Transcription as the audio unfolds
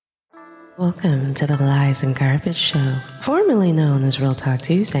Welcome to the Lies and Garbage Show, formerly known as Real Talk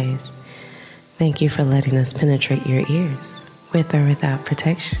Tuesdays. Thank you for letting us penetrate your ears, with or without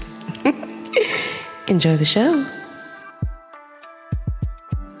protection. Enjoy the show.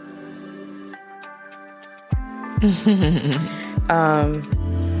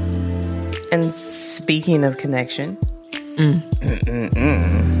 And speaking of connection,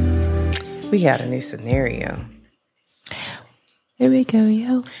 we got a new scenario. Here we go,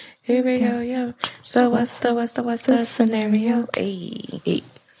 yo. Here we go, yo. So what's the scenario? Hey.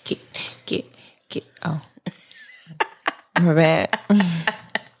 Get. Oh. My bad.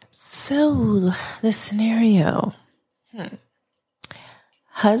 So, the scenario.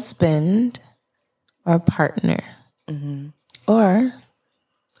 Husband or partner. Or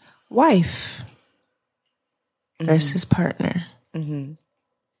wife versus partner.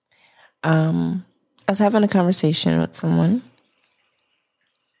 I was having a conversation with someone,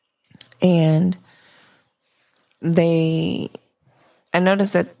 and I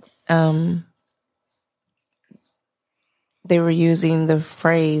noticed that they were using the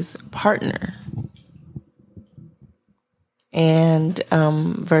phrase partner and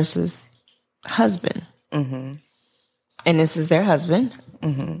versus husband. And this is their husband.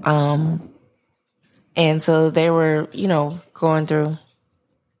 And so they were, going through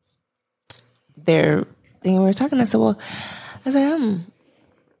their thing. We were talking. I said,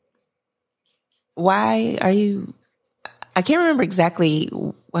 why are you, I can't remember exactly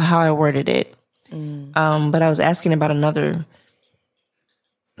how I worded it. But I was asking about another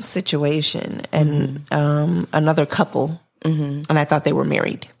situation and another couple. And I thought they were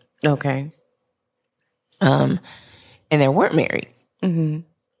married. Okay. And they weren't married. And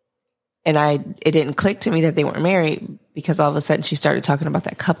it didn't click to me that they weren't married, because all of a sudden she started talking about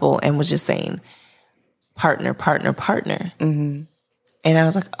that couple and was just saying partner. And I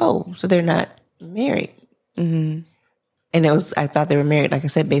was like, oh, so they're not married. And I thought they were married, like I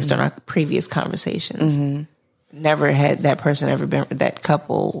said, based on our previous conversations. Never had that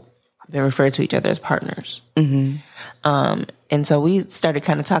couple been referred to each other as partners. And so we started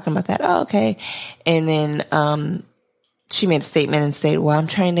kind of talking about that. Oh, okay. And then she made a statement and stated, well, I'm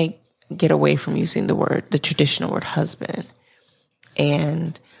trying to get away from using the traditional word husband.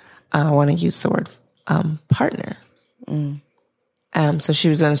 And I want to use the word partner. So she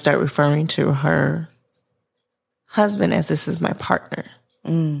was going to start referring to her husband as, this is my partner.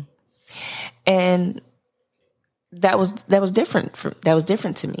 And that was different. That was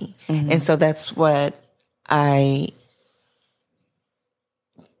different to me. And so that's what I,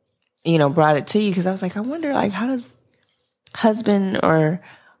 brought it to you, because I was like, I wonder, how does husband or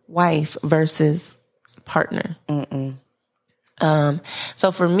wife versus partner?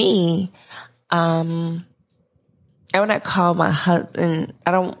 So for me, I would not call my husband,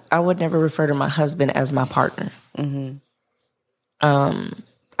 I would never refer to my husband as my partner.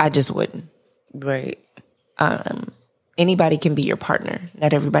 I just wouldn't. Right. Anybody can be your partner.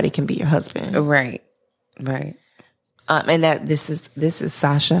 Not everybody can be your husband. Right. And that this is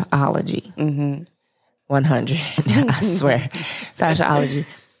Sasha-ology. 100. I swear. Sasha-ology.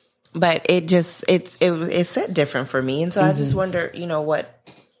 But it set different for me. And so I just wonder, what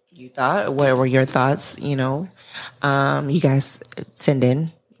you thought. What were your thoughts? You guys send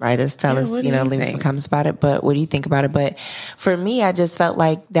in, write us, tell us, leave some comments about it. But what do you think about it? But for me, I just felt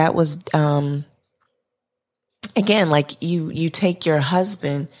like that was, again, like you take your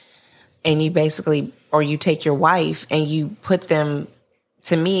husband and you basically, or you take your wife and you put them,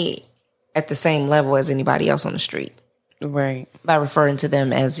 to me, at the same level as anybody else on the street. Right. By referring to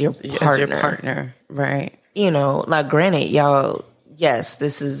them as your partner. As your partner. Right. Like granted, y'all, yes,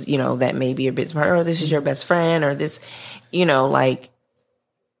 this is, that may be your business partner, or this is your best friend, or this, I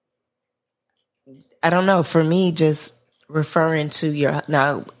don't know. For me, just referring to your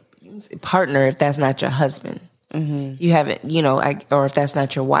partner, if that's not your husband, you haven't, or if that's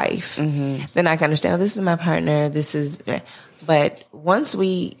not your wife, then I can understand, this is my partner, this is, but once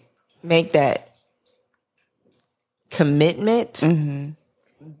we make that commitment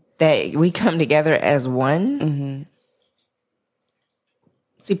that we come together as one,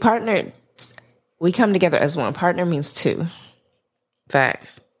 see, partner, we come together as one. Partner means two.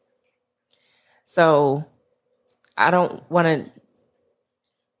 Facts. So I don't want to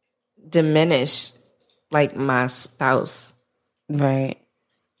diminish like my spouse, right,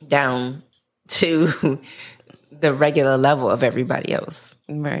 down to the regular level of everybody else,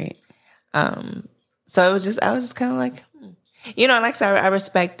 right. So I was just kind of like, like I said, I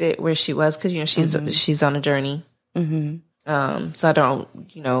respect it where she was, because she's on a journey. So I don't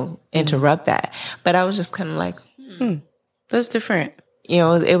interrupt that, but I was just kind of like, that's different. you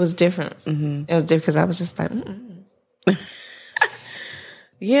know, it was different. It was different because I was just like,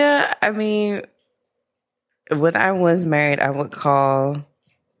 Yeah, I mean, when I was married, I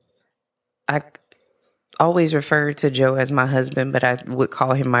always referred to Joe as my husband, but I would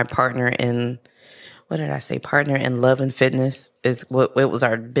call him my partner in, what did I say? Partner in love and fitness is what it was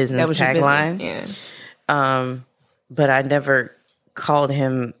our business that was your tagline. business. Yeah. But I never called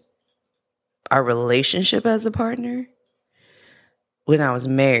him our relationship as a partner when I was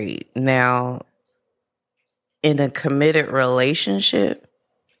married. Now, in a committed relationship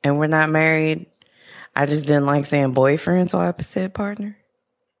and we're not married, I just didn't like saying boyfriend, so I said partner.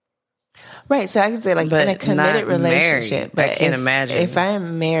 Right. So I can say, like, But in a committed not relationship. married. But I can't imagine. If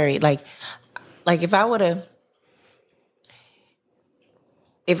I'm married, like if I would have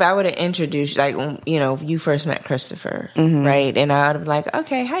introduced, like, you know, you first met Christopher, right? And I would have been like,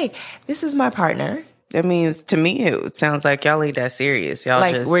 okay, hey, this is my partner. That means, to me, it sounds like y'all ain't that serious. Y'all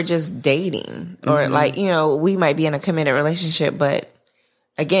Like, just... we're just dating. Or, like, you know, we might be in a committed relationship, but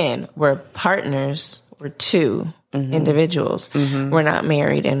again, we're partners. We're two individuals. We're not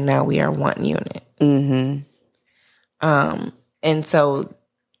married, and now we are one unit. And so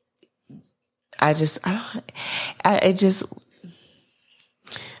I'm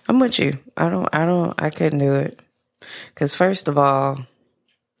with you. I couldn't do it. Because first of all,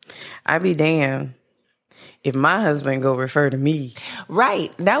 I'd be damned if my husband go refer to me.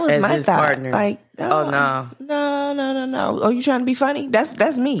 Right. That was as my his thought. partner. Like, no. No. Oh, you trying to be funny?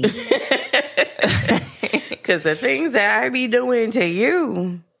 That's me. Because the things that I be doing to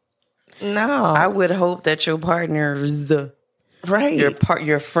you, no. I would hope that your partners, right,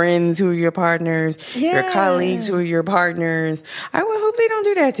 your friends who are your partners, your colleagues who are your partners, I would hope they don't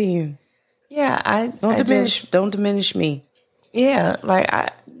do that to you. Yeah, don't diminish me. Yeah, like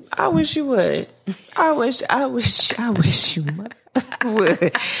I wish you would. I wish you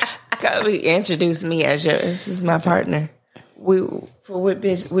would. Introduce me as this is my partner. For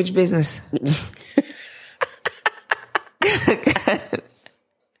which business?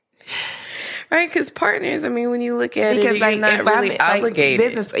 Right, because partners, I mean, when you look at it, you're not really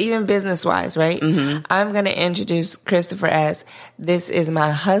obligated. Even business-wise, right? I'm going to introduce Christopher as, this is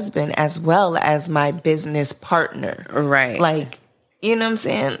my husband as well as my business partner. Right. Like, you know what I'm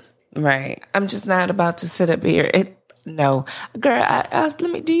saying? Right. I'm just not about to sit up here. No. Girl,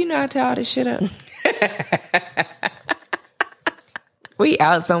 do you know how to tie all this shit up? We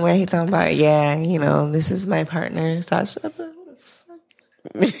out somewhere, he talking about, yeah, you know, this is my partner. So I shut up. Who the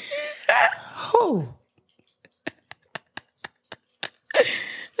fuck? Who?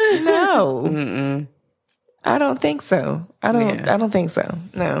 No. Mm-mm. I don't think so. I don't think so.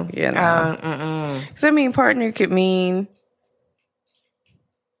 No. Yeah. No. Because I mean, partner could mean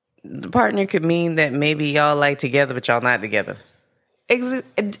that maybe y'all like together, but y'all not together.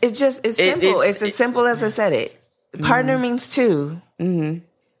 It's simple. It's as simple as I said it. Partner means two.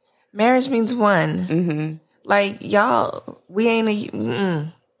 Marriage means one. Like, y'all, we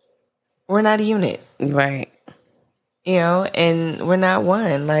ain't we're not a unit. Right. You know, and we're not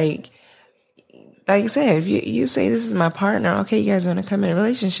one. Like you said, if you say this is my partner, okay, you guys are in a committed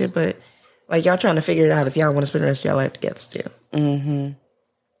relationship, but like, y'all trying to figure it out if y'all want to spend the rest of your life together still. You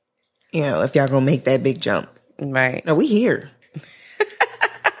know, if y'all gonna make that big jump. Right. No, we here.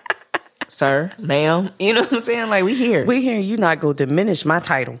 Sir, ma'am. You know what I'm saying? Like, we here. We here. You not gonna diminish my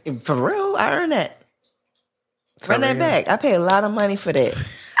title. For real, I earned that. Run that back. I pay a lot of money for that.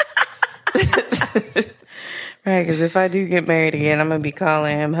 Right, because if I do get married again, I'm going to be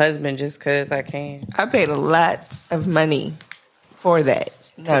calling him husband just because I can. I paid a lot of money for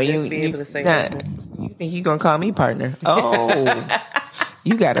that. No, you be able to say husband. You think you going to call me partner? Oh,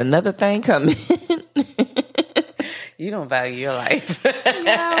 you got another thing coming. You don't value your life.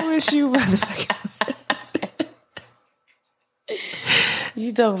 Yeah, I wish you motherfucker.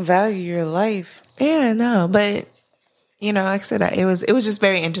 You don't value your life. Yeah, no, but you know, like I said, it was just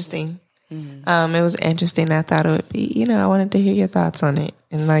very interesting. It was interesting. I thought it would be, you know, I wanted to hear your thoughts on it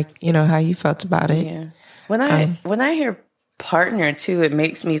and, like, you know, how you felt about it. Yeah. When I hear partner too, it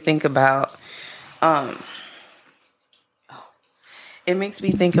makes me think about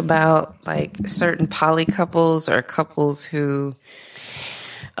like certain poly couples or couples who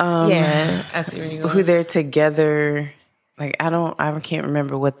I see where you're going. who they're together. Like, I can't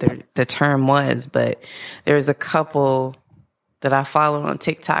remember what the term was, but there's a couple that I follow on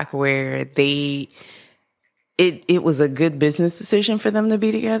TikTok where it was a good business decision for them to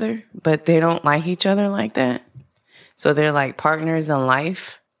be together, but they don't like each other like that. So they're like partners in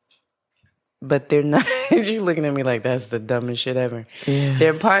life, but they're not. You're looking at me like that's the dumbest shit ever. Yeah.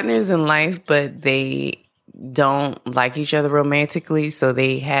 They're partners in life, but they don't like each other romantically, so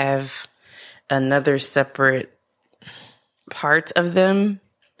they have another separate part of them,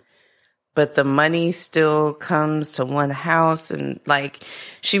 but the money still comes to one house. And like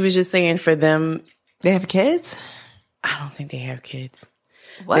she was just saying, for them, They have kids? I don't think they have kids.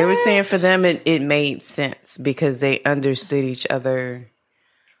 What? They were saying for them it made sense because they understood each other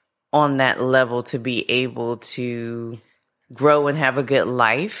on that level to be able to grow and have a good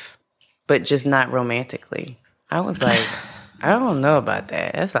life, but just not romantically. I was like, I don't know about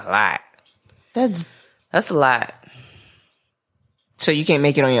that. That's a lot. That's That's a lot. so you can't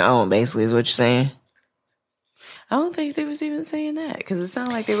make it on your own, basically, is what you're saying. I don't think they was even saying that because it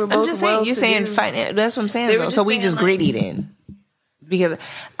sounded like they were both. I'm just saying, you're saying well-to-do. finance. That's what I'm saying. They So, were so just we saying, just like- greedy then, because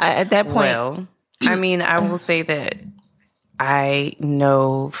at that point, Well, I mean, I will say that I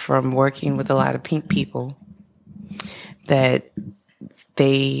know from working with a lot of pink people that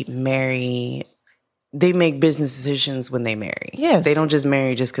they make business decisions when they marry. Yes. They don't just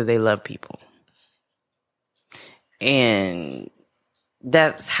marry just because they love people. And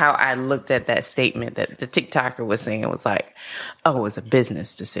that's how I looked at that statement that the TikToker was saying. It was like, oh, it was a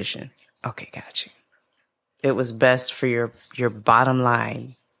business decision. Okay, got you. It was best for your bottom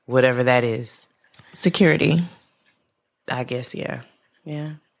line, whatever that is. security I guess, yeah.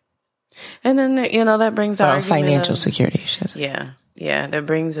 Yeah. And then, that brings or our financial security. Yeah. Yeah. That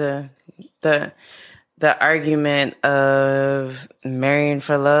brings the argument of marrying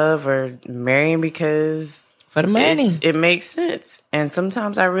for love or marrying because For the money. it makes sense. And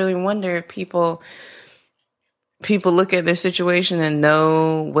sometimes I really wonder if people look at their situation and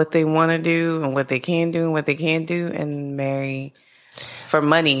know what they want to do and what they can do and what they can't do and marry for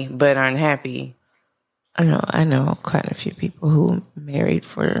money but aren't happy. I know quite a few people who married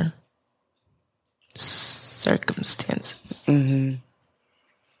for circumstances.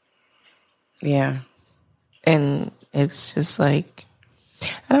 Yeah. And it's just like,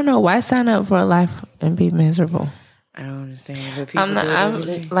 I don't know, why sign up for a life and be miserable? I don't understand. But people I'm not. do it I'm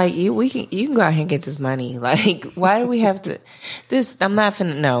every day. like you. You can go out here and get this money. Like, why do we have to? This. I'm not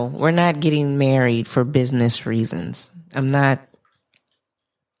finna. No, we're not getting married for business reasons. I'm not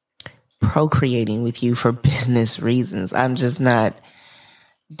procreating with you for business reasons. I'm just not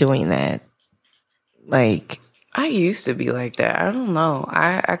doing that. Like, I used to be like that. I don't know.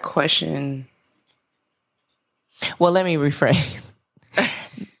 I question. well, let me rephrase.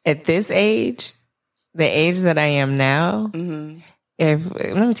 At this age, the age that I am now, if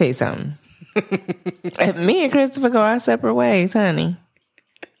let me tell you something. If me and Christopher go our separate ways, honey,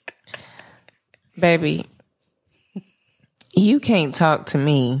 baby, you can't talk to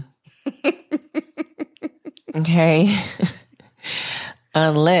me, okay?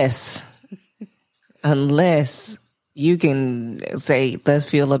 unless you can say, let's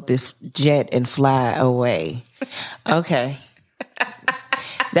fill up this jet and fly away. Okay.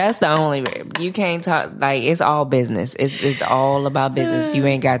 That's the only way. You can't talk, like, it's all business. It's all about business. You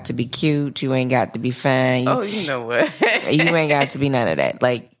ain't got to be cute. You ain't got to be fine. Oh, you know what? You ain't got to be none of that.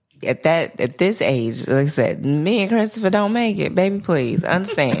 Like, at this age, like I said, me and Christopher don't make it. Baby, please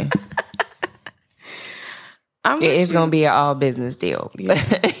understand. It's going to be an all business deal.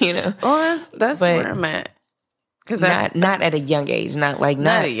 You know? Well, that's But where I'm at. Because not at a young age. Not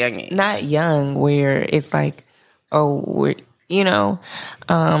Not a young age. Not young where it's like, oh, we're, well,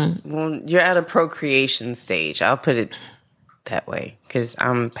 you're at a procreation stage. I'll put it that way because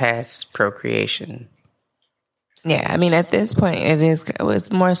I'm past procreation. yeah, I mean, at this point,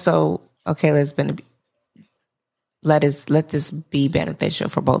 it's more so, okay, let this be beneficial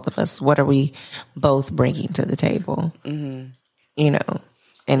for both of us. What are we both bringing to the table? Mm-hmm.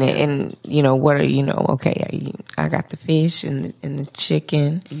 And what are, okay, I got the fish and the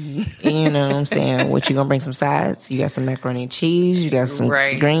chicken. Mm-hmm. You know what I'm saying? What, you gonna bring some sides? You got some macaroni and cheese? You got some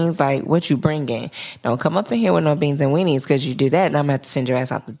greens? Like, what you bringing? Don't come up in here with no beans and weenies, because you do that and I'm gonna have to send your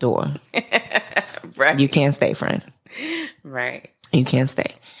ass out the door. Right. You can't stay, friend. Right. You can't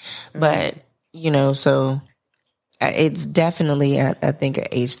stay. But, so it's definitely, I think, an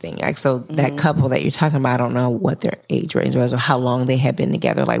age thing. Like, so that couple that you're talking about, I don't know what their age range was or how long they had been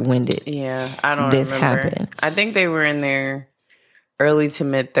together. Like, when did I don't this remember. happen? I think they were in their early to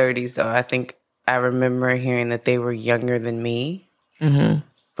mid 30s, though. I think I remember hearing that they were younger than me,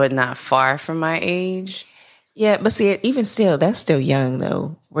 but not far from my age. Yeah, but see, even still, that's still young,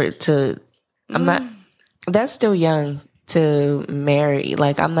 though. That's still young to marry.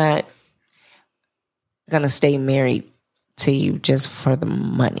 Like, I'm not gonna stay married to you just for the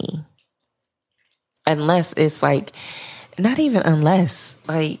money. Unless it's like, not even unless,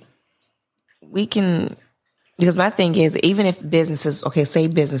 like, we can, because my thing is, even if businesses, okay, say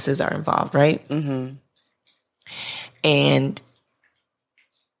businesses are involved, right? Mm-hmm. And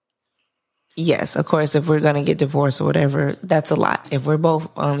yes, of course, if we're going to get divorced or whatever, that's a lot. If we're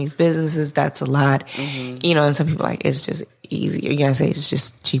both on these businesses, that's a lot. You know, and some people are like, it's just easier. You're going to say it's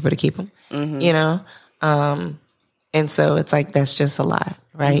just cheaper to keep them, you know? And so it's like, that's just a lot,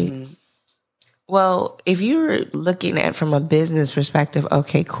 right? Well, if you're looking at from a business perspective,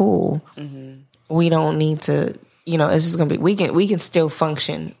 okay, cool. We don't need to, you know, it's just going to be, we can still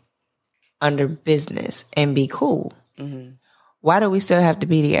function under business and be cool. Why do we still have to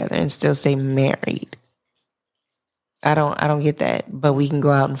be together and still stay married? I don't get that. But we can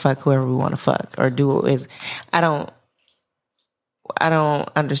go out and fuck whoever we want to fuck or do is. I don't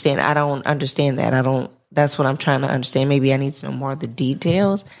understand. I don't understand that. That's what I'm trying to understand. Maybe I need to know more of the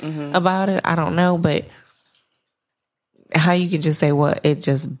details about it. I don't know, but how you could just say, well, it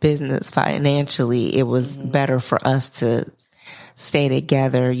just business financially, it was better for us to stay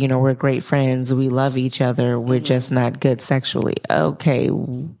together. You know, we're great friends. We love each other. We're just not good sexually. Okay.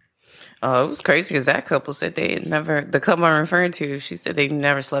 Oh, it was crazy because that couple said they had never, the couple I'm referring to, she said they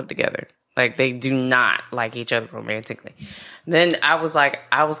never slept together. Like, they do not like each other romantically. Then I was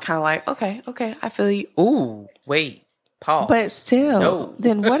kind of like, okay, I feel you. Ooh, wait, pause. But still, No.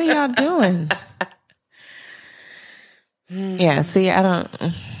 Then what are y'all doing? Yeah, see,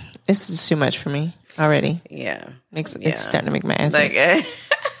 this is too much for me already. Yeah. It's starting to make my ass Like, itch.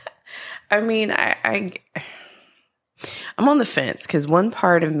 I mean, I'm on the fence because one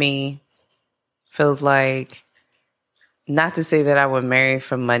part of me feels like, not to say that I would marry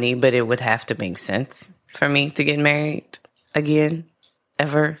for money, but it would have to make sense for me to get married again,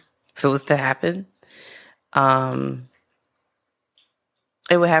 ever, if it was to happen.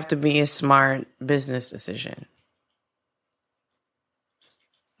 It would have to be a smart business decision.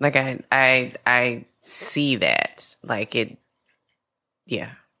 Like, I see that. Like, it,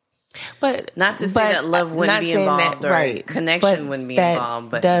 yeah. But not to say that love wouldn't be involved, or connection wouldn't be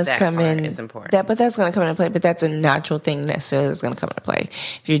involved, but does that come part in, is important. But that's going to come into play. But that's a natural thing necessarily that's going to come into play.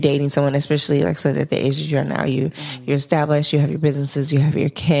 If you're dating someone, especially like I said, at the age you are now, you're established, you have your businesses, you have your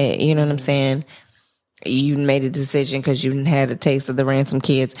kid. You know what I'm saying? You made a decision because you had a taste of the ransom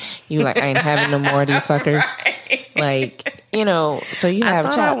kids. You like, I ain't having no more of these fuckers. Right. Like, you know, so you have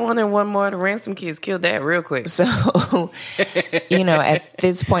a child. I wanted one more of the ransom kids. Killed that real quick. So, you know, at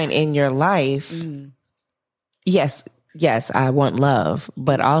this point in your life, yes, I want love,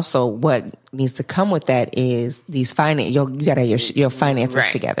 but also what needs to come with that is these finance. You got to have your finances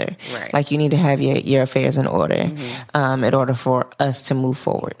together. Right. Like, you need to have your affairs in order, in order for us to move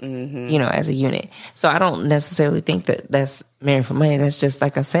forward. You know, as a unit. So I don't necessarily think that that's married for money. That's just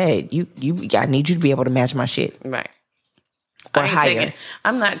like I said. I need you to be able to match my shit. Right. Or higher.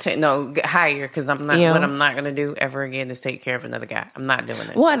 I'm not taking higher because I'm not. What I'm not going to do ever again is take care of another guy. I'm not doing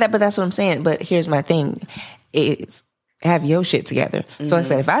it. Well, but that's what I'm saying. But here's my thing: is have your shit together. So I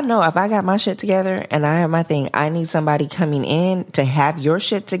said, if I got my shit together and I have my thing, I need somebody coming in to have your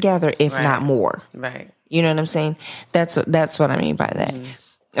shit together, if not more. Right. You know what I'm saying? That's what I mean by that.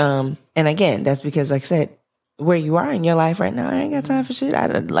 And again, that's because, like I said, where you are in your life right now, I ain't got time for shit.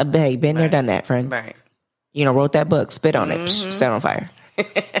 Hey, been there, done that, friend. Right. You know, wrote that book, spit on it, set on fire.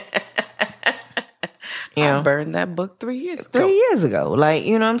 You know, I burned that book 3 years ago. 3 years ago. Like,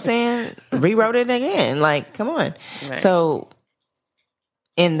 you know what I'm saying? Rewrote it again. Like, come on. Right. So,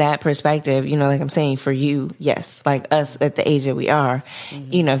 in that perspective, you know, like I'm saying, for you, yes, like us at the age that we are,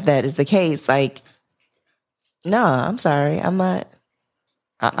 you know, if that is the case, like, no, I'm sorry. I'm not.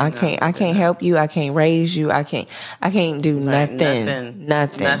 I can't help you. I can't raise you. I can't do nothing.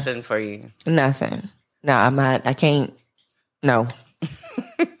 Nothing for you. Nothing. No, I'm not. I can't. No.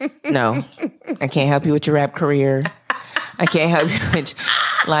 No. I can't help you with your rap career. I can't help you with,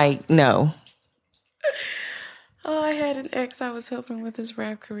 like, no. Oh, I had an ex I was helping with his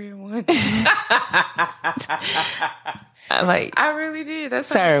rap career once. I really did. That's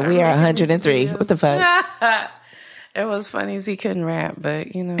sir, we are 103. What the fuck? It was funny as he couldn't rap,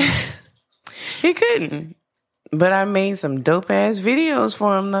 but, you know, he couldn't. But I made some dope ass videos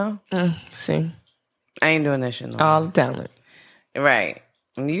for him, though. See, I ain't doing that shit no more. All the talent, right?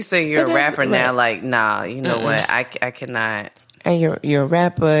 And you say you're a rapper now, like, nah, you know what? I cannot. And you're a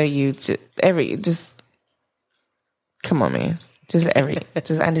rapper. Just come on, man. I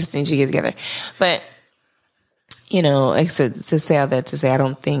just need you to get together. But, you know, like I said, to say all that, to say I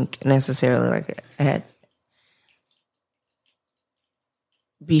don't think necessarily like I had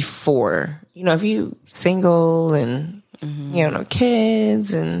before. You know, if you single and you know,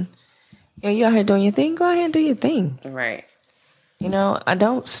 kids and you know, you out here doing your thing, go ahead and do your thing. Right. You know, I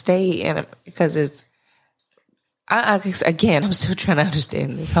don't stay in it because it's. Again, I'm still trying to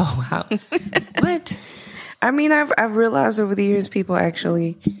understand this whole how. What? I mean, I've realized over the years people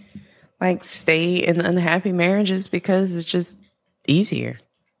actually like stay in unhappy marriages because it's just easier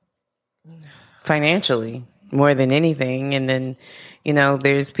financially more than anything. And then, you know,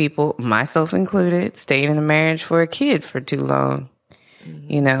 there's people, myself included, staying in a marriage for a kid for too long.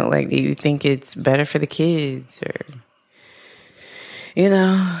 You know, like, do you think it's better for the kids, or, you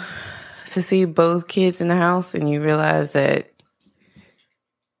know, to see both kids in the house and you realize that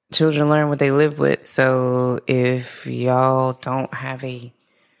children learn what they live with. So if y'all don't have a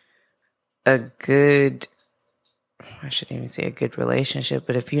good, I shouldn't even say a good relationship,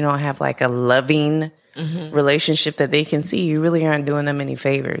 but if you don't have like a loving relationship that they can see, you really aren't doing them any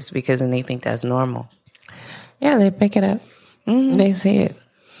favors, because then they think that's normal. Yeah, they pick it up. They see it.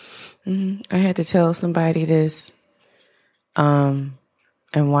 I had to tell somebody this, and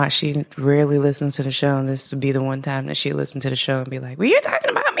watch. She rarely listens to the show, and this would be the one time that she listened to the show and be like, "Well, you're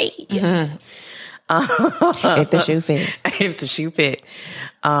talking about me." Yes. If the shoe fit. If the shoe fit.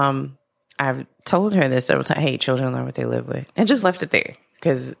 I've told her this several times. Hey, children learn what they live with, and just left it there,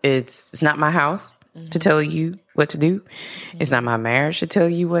 because it's not my house to tell you what to do. It's not my marriage to tell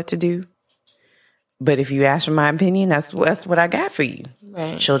you what to do. But if you ask for my opinion, that's what I got for you.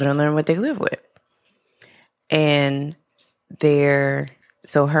 Right. Children learn what they live with. And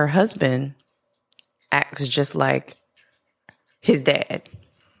so her husband acts just like his dad,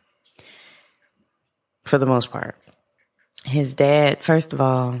 for the most part. His dad, first of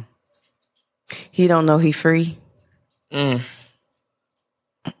all, he don't know he free.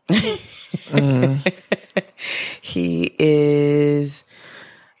 He is,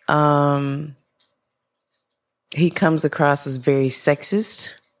 he comes across as very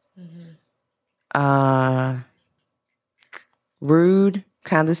sexist, rude,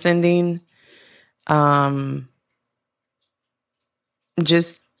 condescending,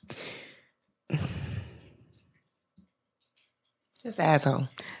 just an asshole.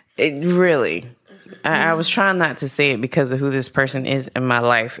 It really. I was trying not to say it because of who this person is in my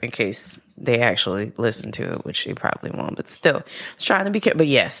life, in case they actually listen to it, which they probably won't. But still, I was trying to be careful. But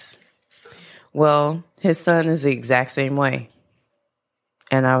yes. Well, his son is the exact same way.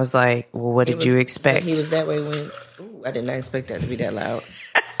 And I was like, well, what did you expect? He was that way when... Ooh, I did not expect that to be that loud.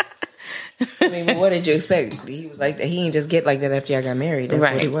 I mean, what did you expect? He was like that. He didn't just get like that after y'all got married. That's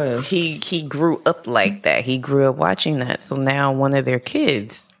what he was. He grew up like that. He grew up watching that. So now one of their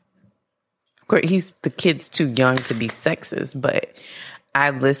kids... Of course, the kid's too young to be sexist, but I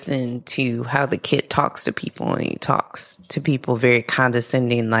listen to how the kid talks to people, and he talks to people very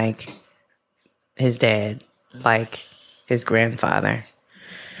condescending, like his dad, like his grandfather. I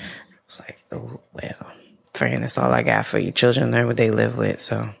was like, oh, well, friend, that's all I got for you. Children learn what they live with,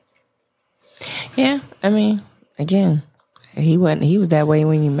 so. Yeah, I mean, again, he was that way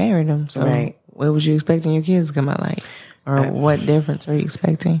when you married him, so what was you expecting your kids to come out like? Or what difference are you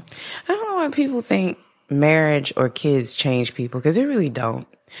expecting? I don't know why people think marriage or kids change people, because they really don't.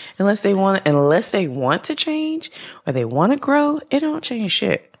 Unless they want to change or they want to grow, it don't change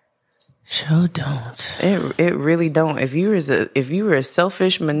shit. Sure don't. It really don't. If you were a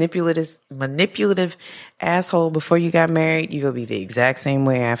selfish, manipulative asshole before you got married, you're gonna be the exact same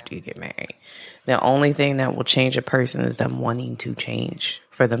way after you get married. The only thing that will change a person is them wanting to change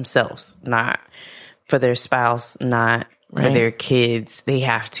for themselves, not for their spouse, not for their kids. They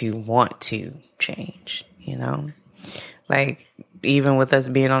have to want to change, you know? Like, even with us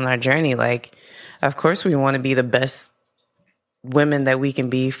being on our journey, like, of course we want to be the best women that we can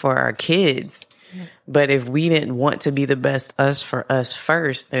be for our kids. But if we didn't want to be the best us for us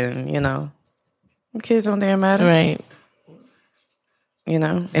first, then, you know, kids don't damn matter. Right. You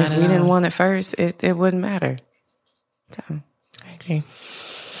know, if we didn't want it first, it wouldn't matter. So, I agree.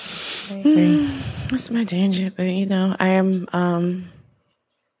 That's my tangent, but you know, I am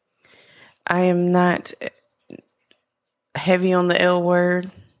not heavy on the L word,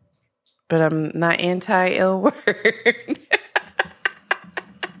 but I'm not anti-L word.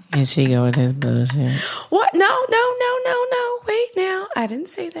 And she go with this bullshit. What? No. Wait, now. I didn't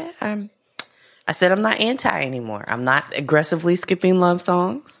say that. I said I'm not anti anymore. I'm not aggressively skipping love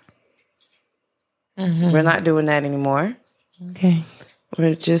songs. Mm-hmm. We're not doing that anymore. Okay.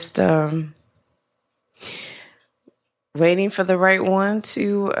 We're just waiting for the right one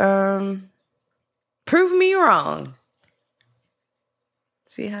to prove me wrong.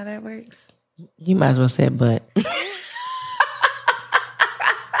 See how that works? You might as well say but.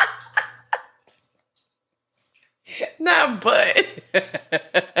 Not but.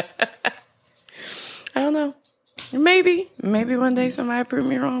 I don't know. Maybe one day somebody prove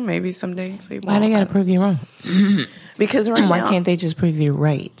me wrong. Maybe someday. Why they gotta prove you wrong? Because why can't they just prove you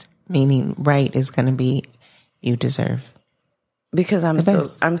right? Meaning right is going to be you deserve. Because I'm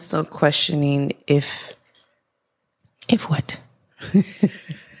best. still questioning if what?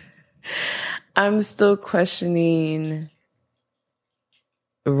 I'm still questioning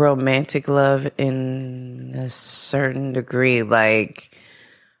romantic love in a certain degree. Like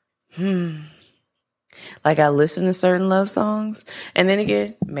I listen to certain love songs, and then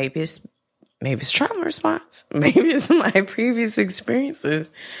again, maybe it's trauma response. Maybe it's my previous experiences.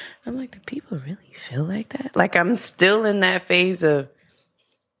 I'm like, do people really feel like that? Like, I'm still in that phase of,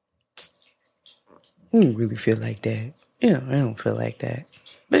 I don't really feel like that. I don't feel like that.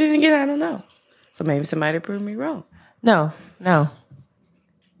 But then again, I don't know. So maybe somebody proved me wrong. No,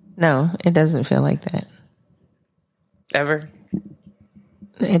 it doesn't feel like that. Ever?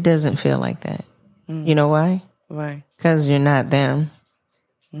 It doesn't feel like that. You know why? Why? Because you're not them.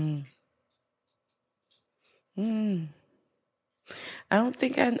 I don't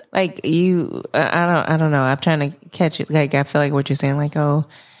think I like you. I don't know. I'm trying to catch it. Like, I feel like what you're saying. Like, oh,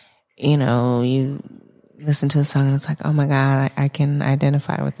 you listen to a song and it's like, oh my God, I can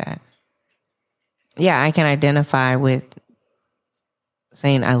identify with that. Yeah, I can identify with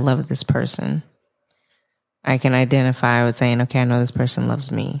saying I love this person. I can identify with saying, okay, I know this person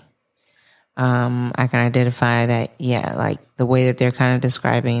loves me. I can identify that, yeah, like the way that they're kind of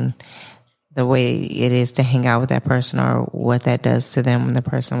describing the way it is to hang out with that person or what that does to them when the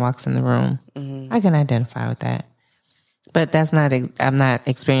person walks in the room. Mm-hmm. I can identify with that. But I'm not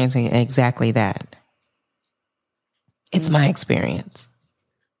experiencing exactly that. It's my experience.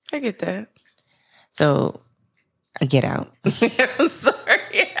 I get that. So, I get out. I'm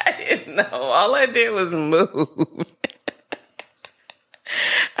sorry, I didn't know. All I did was move.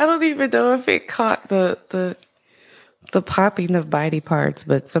 I don't even know if it caught the popping of body parts,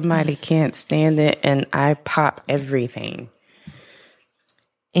 but somebody can't stand it, and I pop everything.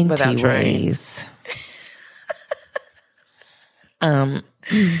 In two ways.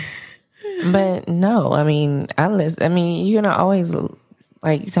 But no, I mean, you're gonna always,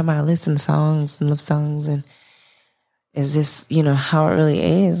 like, you talking about listen to songs and love songs, and is this, how it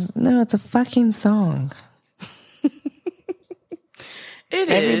really is? No, it's a fucking song. It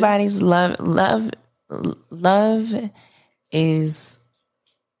is. Everybody's love is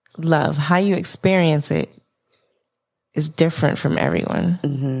love. How you experience it is different from everyone.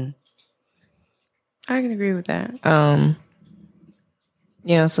 Mm-hmm. I can agree with that.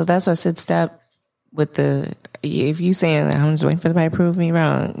 So that's why I said stop with if you saying that I'm just waiting for somebody to prove me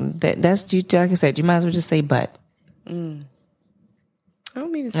wrong, that's you. Like I said, you might as well just say but. I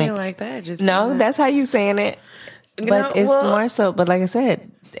don't mean to say it like that. Just no, that's how you saying it. But it's more so. But like I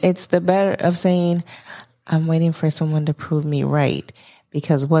said, it's the better of saying I'm waiting for someone to prove me right,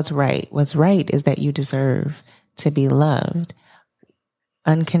 because what's right? What's right is that you deserve to be loved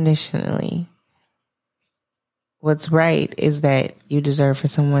unconditionally. What's right is that you deserve for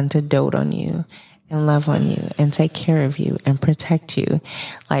someone to dote on you and love on you and take care of you and protect you.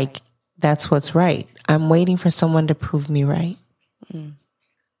 Like, that's what's right. I'm waiting for someone to prove me right.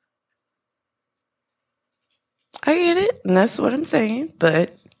 I get it, and that's what I'm saying,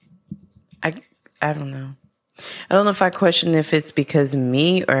 but I don't know. I don't know if I question if it's because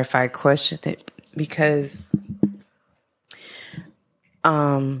me or if I question it because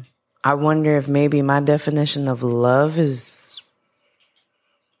I wonder if maybe my definition of love is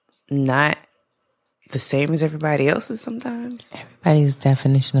not the same as everybody else's sometimes. Everybody's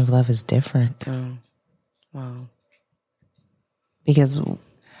definition of love is different. Oh, wow. Because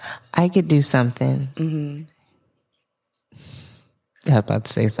I could do something. Mm-hmm. I was about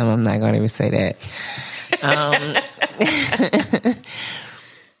to say something. I'm not going to even say that.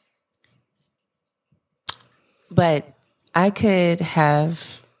 But I could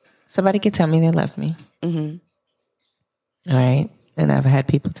have... Somebody could tell me they love me. Mm-hmm. All right. And I've had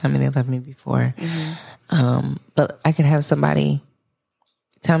people tell me they love me before. Mm-hmm. But I could have somebody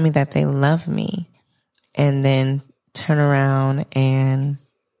tell me that they love me and then turn around and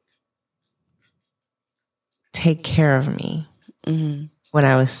take care of me when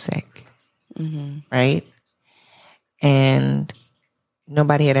I was sick. Mm-hmm. Right? And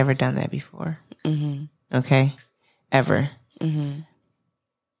nobody had ever done that before. Mm-hmm. Okay? Ever. Mm-hmm.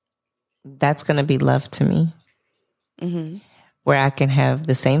 That's going to be love to me. Mm-hmm. Where I can have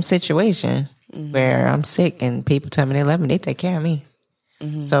the same situation where I'm sick and people tell me they love me, they take care of me.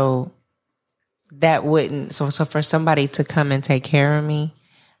 Mm-hmm. So that wouldn't, so for somebody to come and take care of me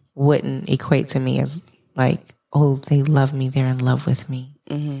wouldn't equate to me as like, oh, they love me, they're in love with me.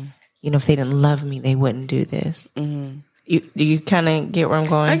 Mm-hmm. If they didn't love me, they wouldn't do this. Mm-hmm. Do you kind of get where I'm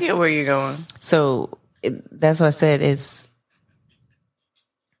going? I get where you're going. So that's what I said is,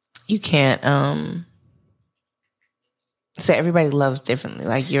 you can't So everybody loves differently.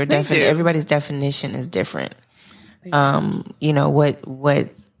 Like everybody's definition is different. You know, what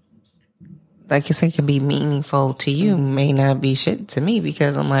like I said can be meaningful to you may not be shit to me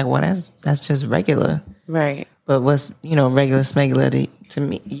because I'm like, well, that's just regular. Right. But what's, you know, regular smegular to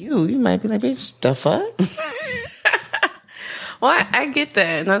me, you might be like, bitch, the fuck? Well, I get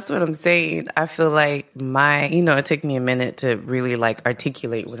that. And that's what I'm saying. I feel like it took me a minute to really like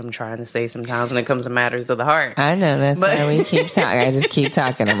articulate what I'm trying to say sometimes when it comes to matters of the heart. I know. That's why we keep talking. I just keep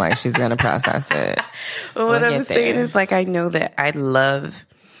talking. I'm like, she's going to process it. But what I'm saying is like, I know that I love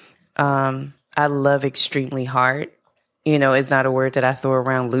extremely hard. You know, it's not a word that I throw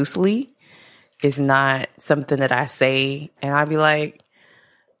around loosely. It's not something that I say and I'll be like,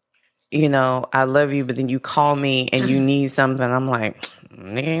 you know, I love you, but then you call me and you need something. I'm like,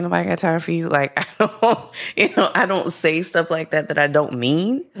 nigga, ain't nobody got time for you. Like, I don't say stuff like that I don't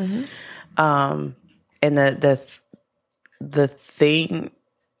mean. And the thing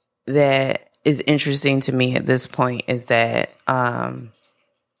that is interesting to me at this point is that I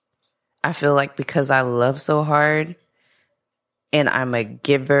feel like because I love so hard and I'm a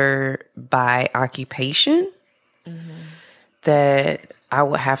giver by occupation, that I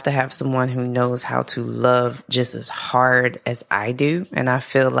would have to have someone who knows how to love just as hard as I do. And I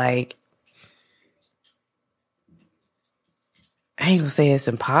feel like, I ain't gonna say it's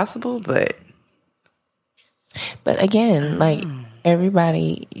impossible, but again, like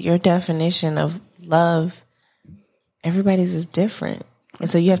everybody, your definition of love, everybody's is different. And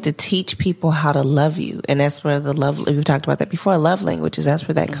so you have to teach people how to love you. And that's where the love, we've talked about that before, love languages, that's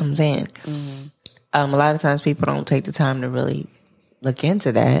where that comes in. A lot of times people don't take the time to really look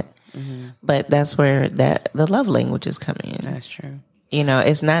into that. But that's where the love languages come in. That's true. You know,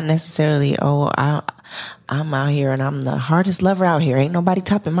 it's not necessarily, I'm out here and I'm the hardest lover out here. Ain't nobody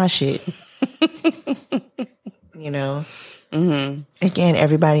topping my shit. You know? Again,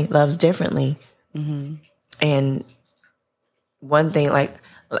 everybody loves differently. And one thing, like,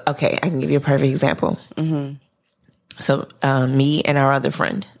 okay, I can give you a perfect example. So, me and our other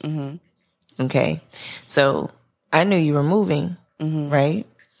friend. Okay. So, I knew you were moving, right?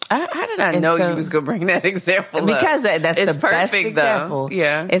 How did I know you was going to bring that example because up? That's it's the best example. Though.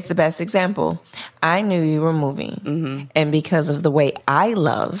 Yeah. It's the best example. I knew you were moving. And because of the way I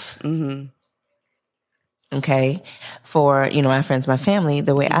love, okay, for, you know, my friends, my family,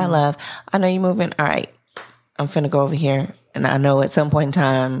 the way I love, I know you're moving. All right, I'm finna go over here. And I know at some point in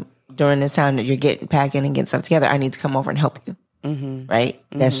time, during this time that you're getting packing and getting stuff together, I need to come over and help you. Right?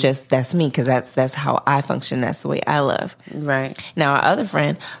 That's me, because that's how I function. That's the way I love. Right. Now, our other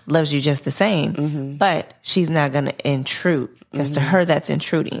friend loves you just the same, but she's not going to intrude, because to her, that's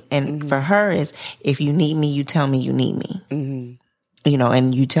intruding. And for her is, if you need me, you tell me you need me. You know,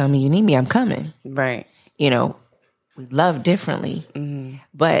 and you tell me you need me, I'm coming. Right. You know, we love differently,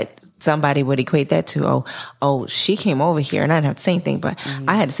 but somebody would equate that to, oh, she came over here and I didn't have to say anything, but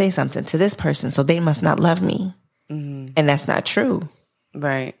I had to say something to this person, so they must not love me. And that's not true.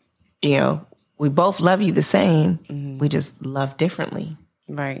 Right. You know, we both love you the same. We just love differently.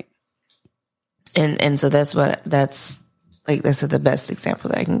 Right. And so that's the best example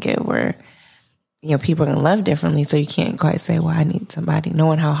that I can give, where, you know, people can love differently. So you can't quite say, well, I need somebody,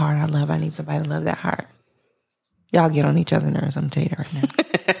 knowing how hard I love, I need somebody to love that hard. Y'all get on each other's nerves. I'm telling you that right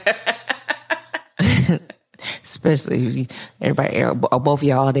now. Especially if everybody, both of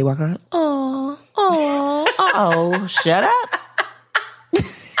y'all all day walking around. Oh, shut up.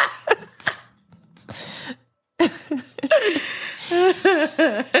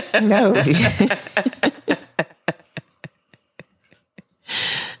 No.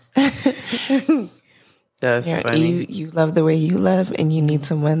 That's funny. You love the way you love, and you need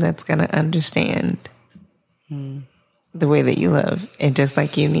someone that's going to understand the way that you love. And just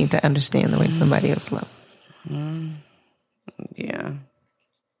like you need to understand the way somebody else loves. Yeah.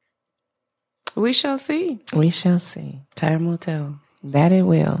 We shall see. We shall see. Time will tell. That it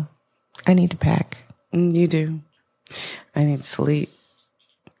will. I need to pack. You do. I need to sleep.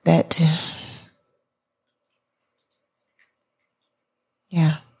 That too.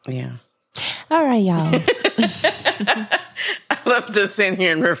 Yeah. Yeah. All right, y'all. I love to sit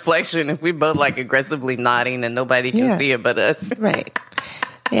here in reflection and we both like aggressively nodding and nobody can see it but us. Right.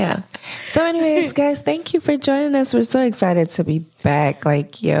 Yeah. So anyways, guys, thank you for joining us. We're so excited to be back.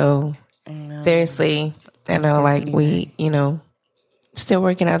 Like, yo, seriously, I know, like, we, you know, still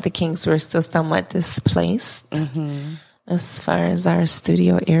working out the kinks. We're still somewhat displaced as far as our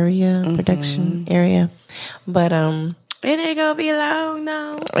studio area, production area. But, it ain't gonna be long,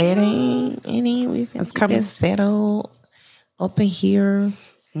 no. It ain't. We've been settled up in here.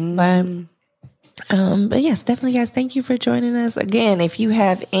 But But yes, definitely, guys, thank you for joining us. Again, if you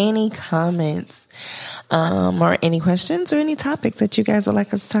have any comments or any questions or any topics that you guys would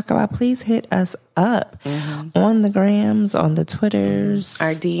like us to talk about, please hit us up on the grams, on the Twitters.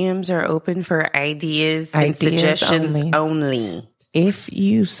 Our DMs are open for ideas and suggestions only. If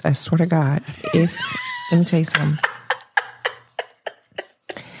you, I swear to God, let me tell you something.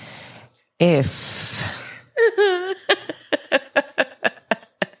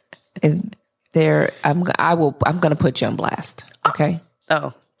 I'm gonna put you on blast. Okay.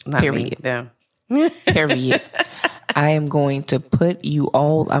 Oh, not period. Me, no. Period. I am going to put you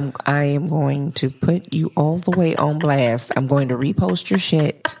all. I am going to put you all the way on blast. I'm going to repost your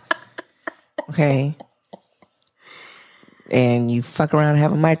shit. Okay. And you fuck around and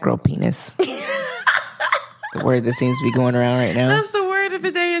have a micro penis. The word that seems to be going around right now. That's the word of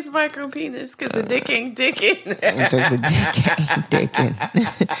the day is micro penis because the dick ain't dicking. There's a dick ain't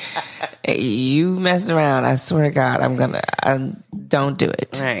dicking. You mess around, I swear to God, don't do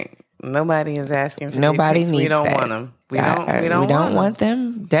it. Right. Nobody is asking for Nobody dick pics. needs We don't that. want them. We don't want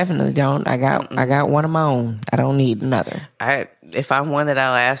them. Definitely don't. I got one of my own. I don't need another. If I want it,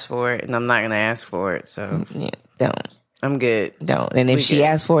 I'll ask for it, and I'm not going to ask for it. So yeah, don't. I'm good. Don't. And if she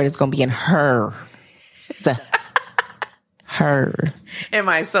asks for it, it's going to be in her. Her. In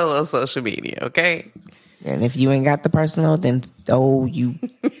my solo social media, okay? And if you ain't got the personal, then you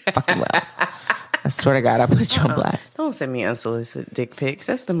fucking well. I swear to God, I put you on blast. Don't send me unsolicited dick pics.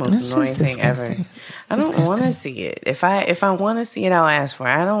 That's the most annoying thing ever. I don't want to see it. If I want to see it, I'll ask for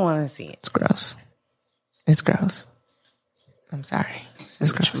it. I don't want to see it. It's gross. It's gross. I'm sorry.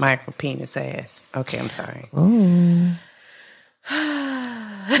 It's gross. Micro penis ass. Okay, I'm sorry. Ooh.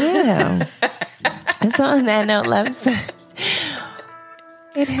 Yeah. And so on that note, loves,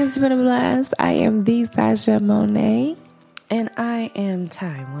 it has been a blast. I am the Sasha Monet. And I am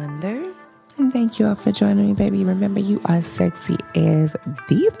Ty Wonder. And thank you all for joining me, baby. Remember, you are sexy as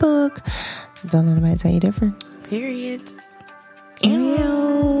the book. Don't let anybody tell you different. Period.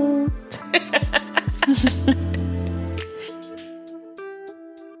 Out.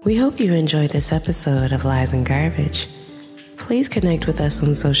 We hope you enjoyed this episode of Lies and Garbage. Please connect with us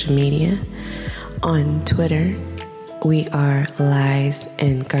on social media. On Twitter, we are Lies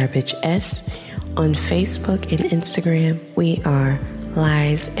and Garbage S. On Facebook and Instagram, we are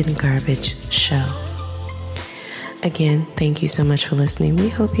Lies and Garbage Show. Again, thank you so much for listening. We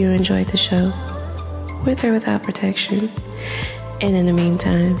hope you enjoyed the show, with or without protection. And in the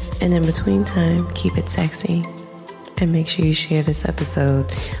meantime, and in between time, keep it sexy. And make sure you share this episode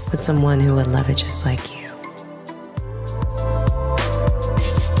with someone who would love it just like you.